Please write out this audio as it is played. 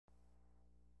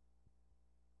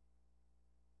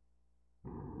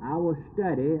Our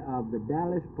study of the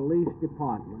Dallas Police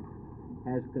Department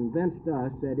has convinced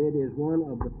us that it is one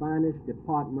of the finest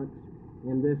departments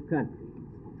in this country.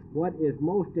 What is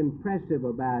most impressive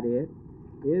about it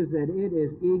is that it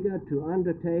is eager to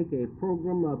undertake a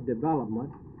program of development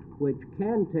which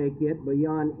can take it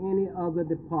beyond any other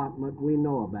department we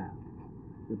know about.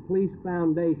 The Police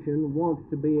Foundation wants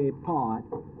to be a part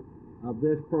of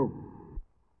this program.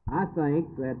 I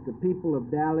think that the people of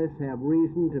Dallas have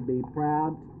reason to be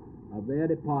proud of their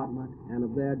department and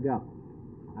of their government.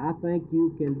 I think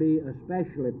you can be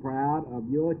especially proud of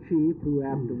your chief, who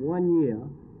after 1 year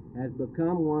has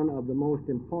become one of the most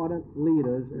important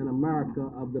leaders in America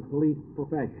of the police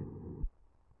profession.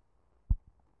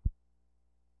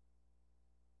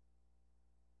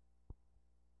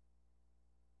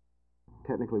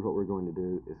 Technically, what we're going to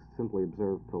do is simply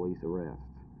observe police arrests.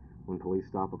 When police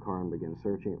stop a car and begin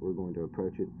searching it, we're going to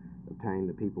approach it, obtain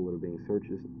the people that are being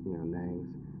searched,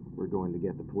 names. We're going to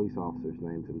get the police officers'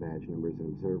 names and badge numbers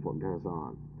and observe what goes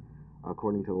on.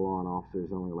 According to the law, an officer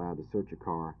is only allowed to search a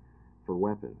car for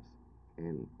weapons,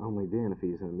 and only then if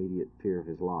he is in immediate fear of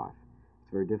his life.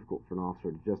 It's very difficult for an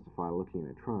officer to justify looking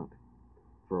in a trunk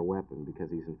for a weapon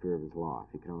because he's in fear of his life.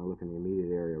 He can only look in the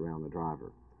immediate area around the driver.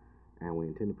 And we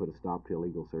intend to put a stop to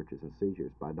illegal searches and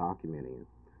seizures by documenting it.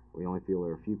 We only feel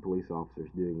there are a few police officers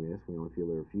doing this. We only feel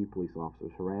there are a few police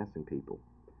officers harassing people,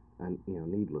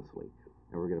 needlessly.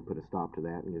 And we're going to put a stop to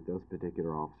that and get those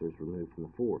particular officers removed from the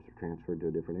force or transferred to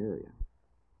a different area.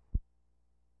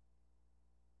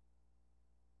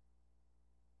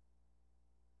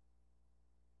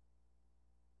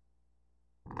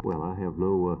 Well, I have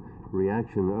no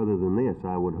reaction other than this.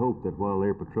 I would hope that while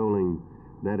they're patrolling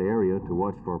that area to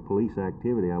watch for police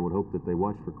activity, I would hope that they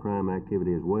watch for crime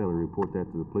activity as well and report that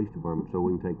to the police department so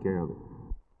we can take care of it.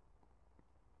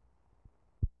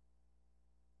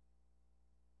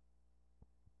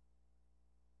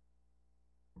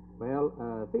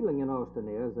 Well, feeling in Austin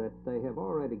is that they have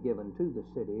already given to the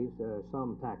cities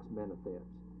some tax benefits,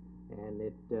 and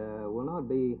it will not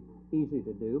be easy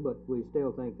to do, but we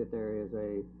still think that there is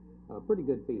a pretty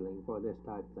good feeling for this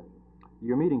type thing.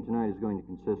 Your meeting tonight is going to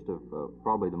consist of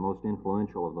probably the most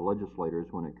influential of the legislators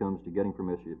when it comes to getting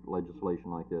permissive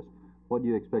legislation like this. What do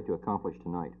you expect to accomplish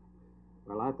tonight?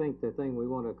 Well, I think the thing we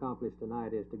want to accomplish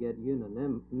tonight is to get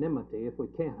unanimity, if we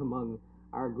can, among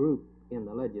our group in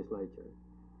the legislature.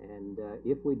 And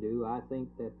if we do, I think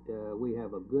that we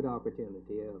have a good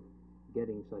opportunity of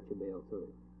getting such a bill through.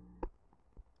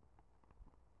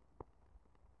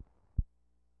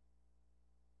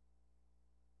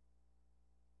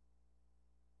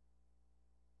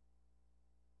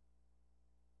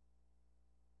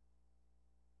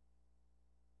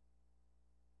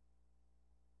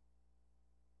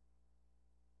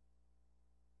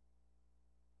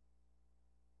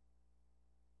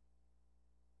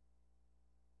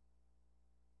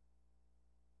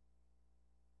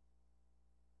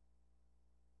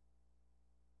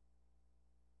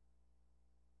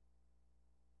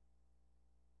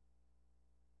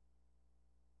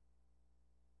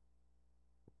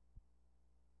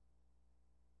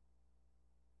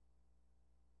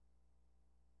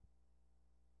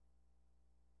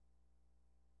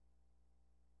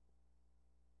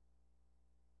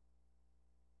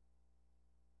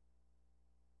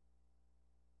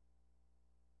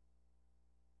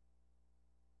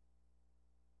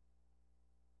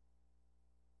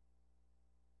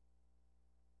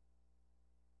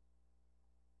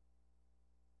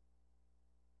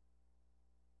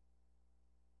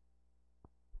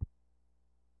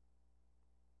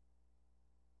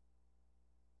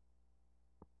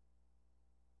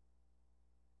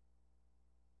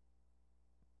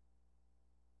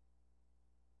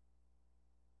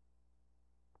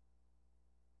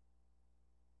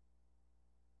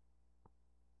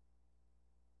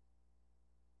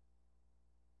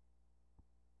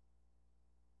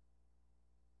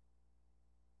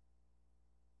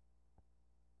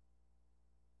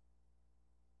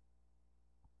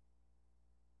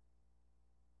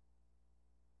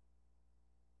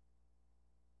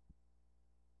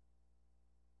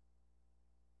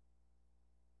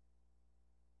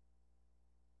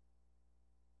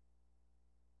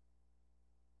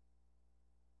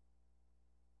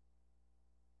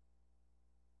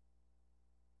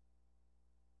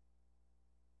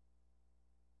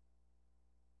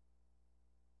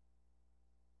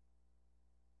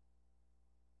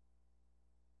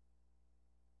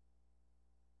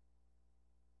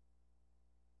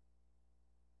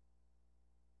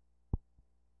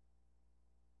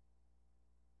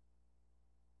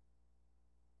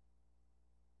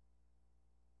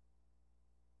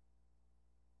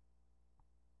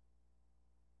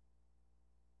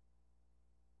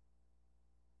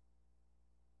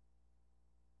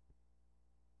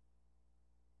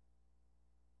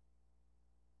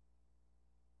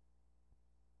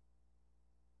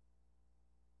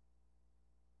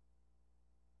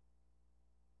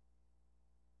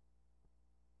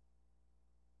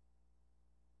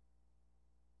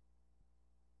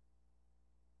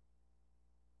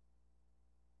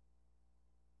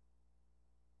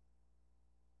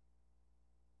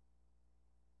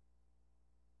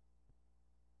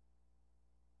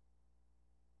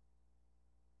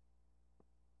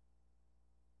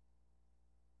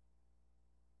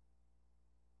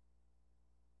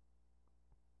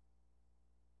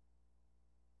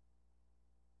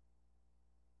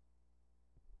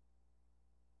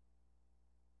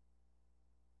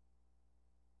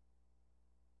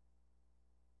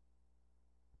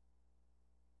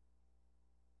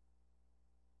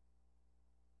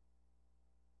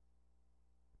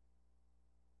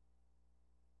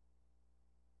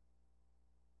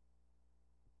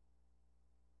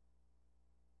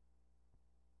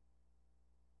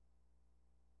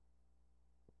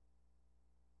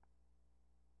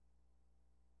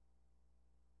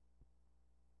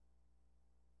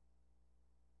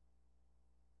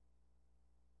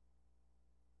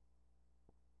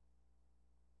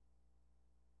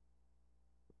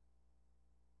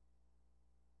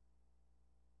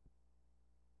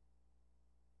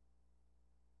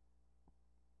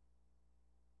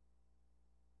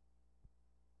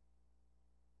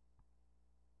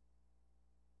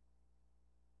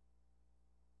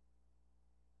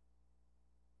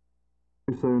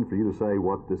 Too soon for you to say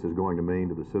what this is going to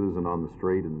mean to the citizen on the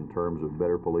street in terms of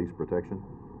better police protection?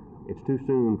 It's too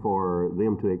soon for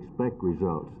them to expect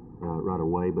results right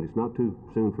away, but it's not too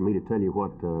soon for me to tell you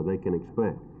what they can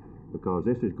expect, because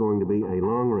this is going to be a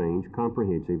long-range,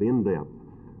 comprehensive, in-depth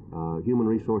human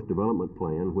resource development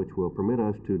plan which will permit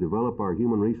us to develop our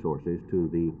human resources to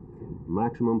the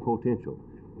maximum potential.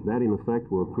 That, in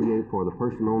effect, will create for the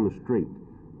person on the street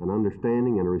an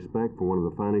understanding and a respect for one of the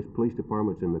finest police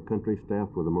departments in the country,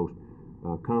 staffed with the most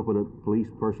competent police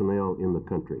personnel in the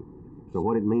country. So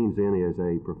what it means then is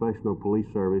a professional police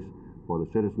service for the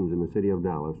citizens in the city of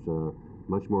Dallas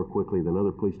much more quickly than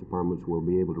other police departments will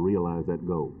be able to realize that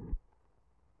goal.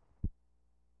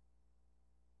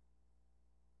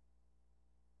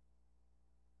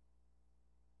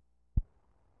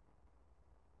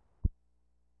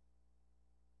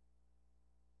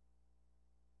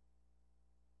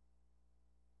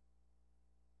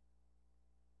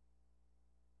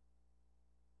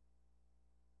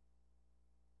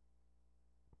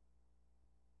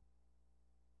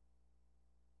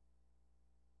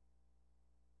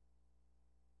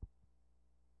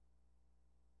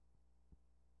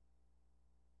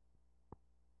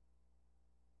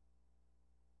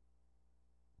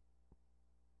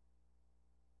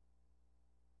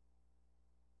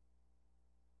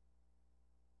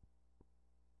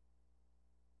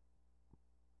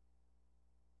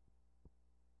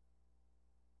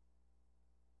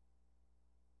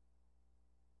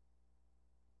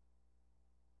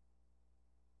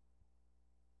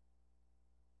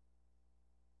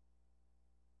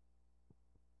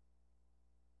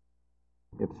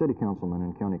 If city councilmen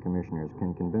and county commissioners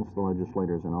can convince the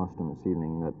legislators in Austin this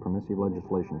evening that permissive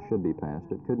legislation should be passed,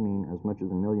 it could mean as much as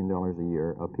 $1 million a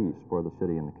year apiece for the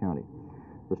city and the county.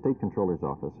 The state comptroller's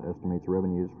office estimates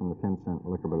revenues from the 10-cent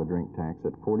liquor by the drink tax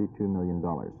at $42 million.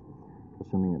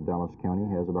 Assuming that Dallas County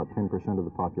has about 10% of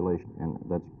the population, and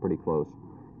that's pretty close,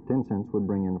 10 cents would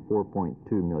bring in $4.2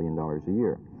 million a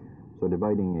year. So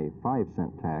dividing a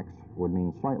 5-cent tax would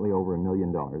mean slightly over $1 million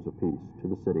apiece to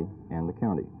the city and the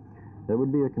county. That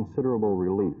would be a considerable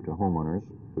relief to homeowners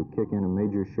who kick in a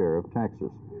major share of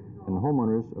taxes, and the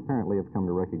homeowners apparently have come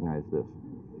to recognize this.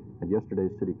 At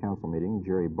yesterday's city council meeting,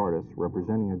 Jerry Bardis,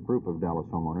 representing a group of Dallas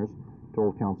homeowners,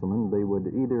 told councilmen they would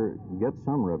either get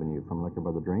some revenue from liquor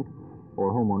by the drink,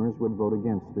 or homeowners would vote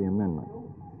against the amendment.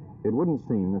 It wouldn't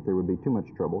seem that there would be too much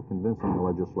trouble convincing the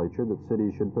legislature that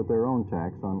cities should put their own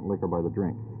tax on liquor by the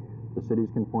drink. The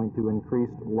cities can point to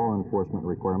increased law enforcement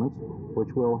requirements, which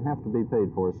will have to be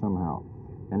paid for somehow.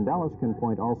 And Dallas can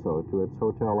point also to its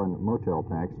hotel and motel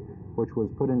tax, which was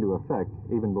put into effect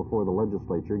even before the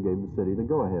legislature gave the city the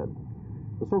go-ahead.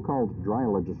 The so-called dry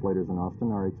legislators in Austin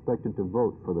are expected to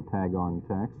vote for the tag-on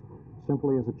tax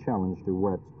simply as a challenge to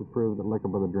wets to prove that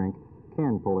liquor by the drink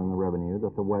can pull in the revenue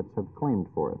that the wets have claimed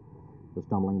for it. The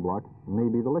stumbling block may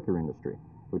be the liquor industry,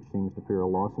 which seems to fear a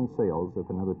loss in sales if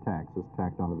another tax is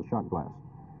tacked onto the shot glass.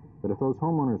 But if those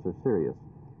homeowners are serious,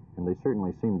 and they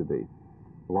certainly seem to be,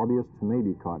 lobbyists may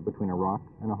be caught between a rock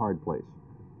and a hard place.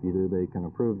 Either they can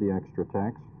approve the extra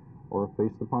tax, or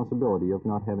face the possibility of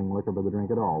not having liquor by the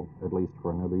drink at all, at least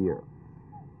for another year.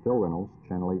 Phil Reynolds,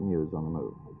 Channel 8 News on the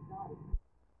Move.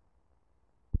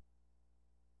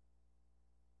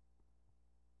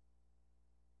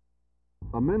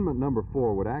 Amendment number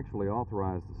 4 would actually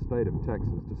authorize the state of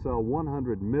Texas to sell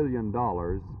 $100 million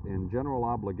in general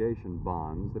obligation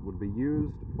bonds that would be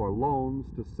used for loans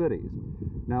to cities.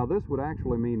 Now, this would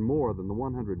actually mean more than the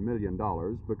 $100 million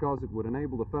because it would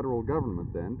enable the federal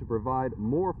government then to provide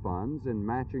more funds in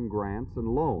matching grants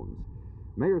and loans.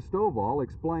 Mayor Stovall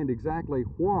explained exactly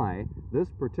why this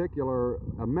particular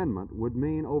amendment would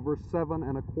mean over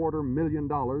 $7.25 million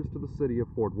to the city of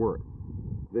Fort Worth.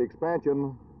 The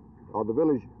expansion of the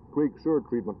Village Creek Sewer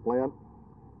Treatment Plant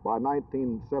by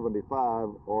 1975,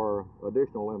 or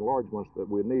additional enlargements that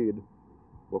we need,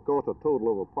 will cost a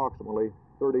total of approximately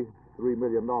 $33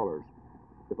 million.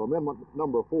 If Amendment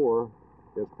number 4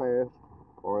 is passed,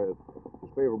 or is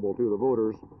favorable to the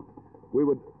voters, we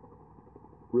would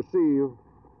receive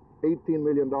 $18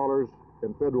 million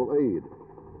in federal aid,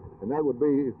 and that would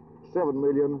be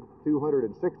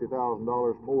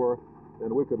 $7,260,000 more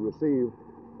than we could receive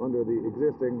under the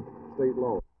existing state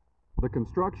law. The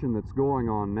construction that's going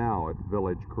on now at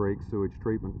Village Creek Sewage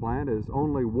Treatment Plant is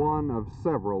only one of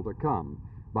several to come.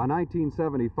 By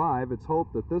 1975, it's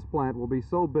hoped that this plant will be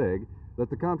so big that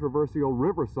the controversial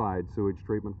Riverside Sewage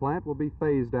Treatment Plant will be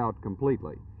phased out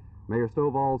completely. Mayor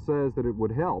Stovall says that it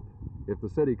would help if the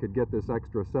city could get this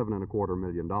extra $7.25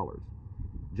 million.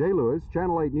 Jay Lewis,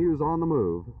 Channel 8 News on the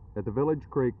Move at the Village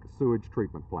Creek Sewage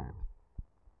Treatment Plant.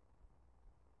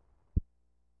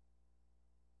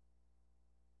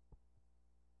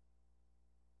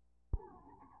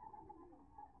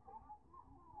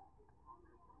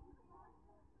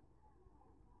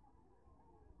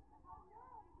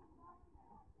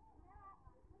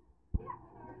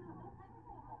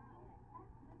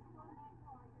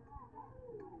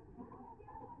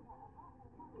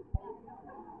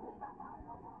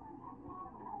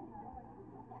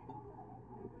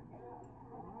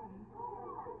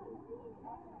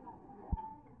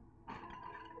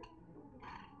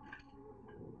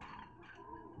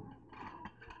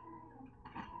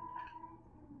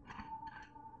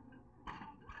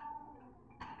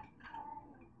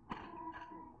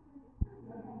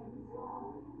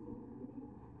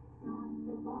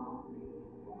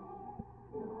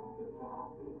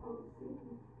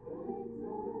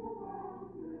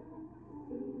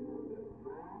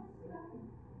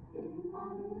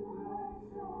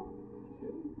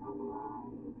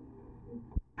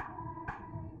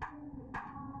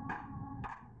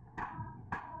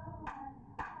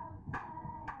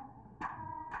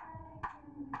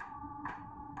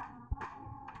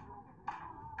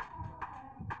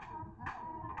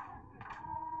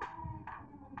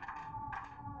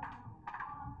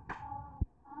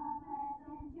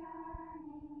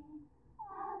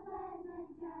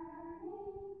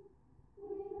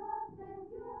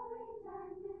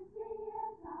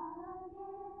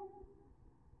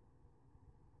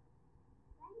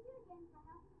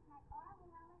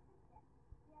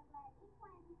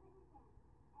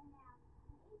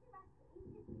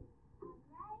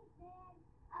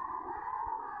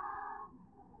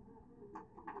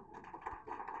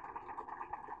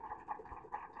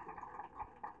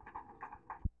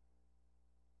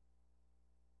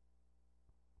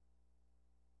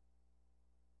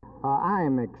 I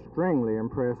am extremely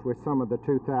impressed with some of the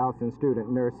 2,000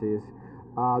 student nurses.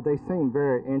 They seem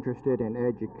very interested in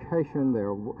education.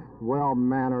 They're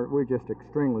well-mannered. We're just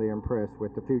extremely impressed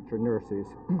with the future nurses.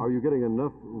 Are you getting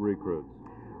enough recruits?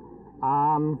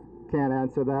 Can't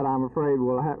answer that. I'm afraid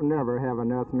we'll never have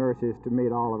enough nurses to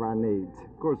meet all of our needs.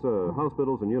 Of course,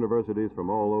 hospitals and universities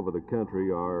from all over the country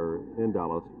are in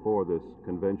Dallas for this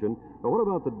convention. But what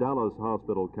about the Dallas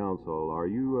Hospital Council? Are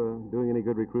you doing any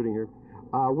good recruiting here?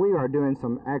 We are doing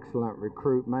some excellent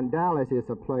recruitment. Dallas is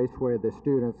a place where the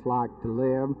students like to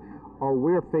live.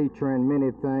 We're featuring many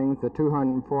things, the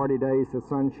 240 Days of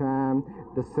Sunshine,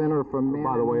 the Center for Men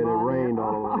By the way, and it Money, rained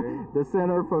all the way. the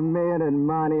Center for Men and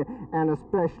Money, and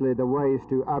especially the ways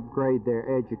to upgrade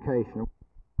their education.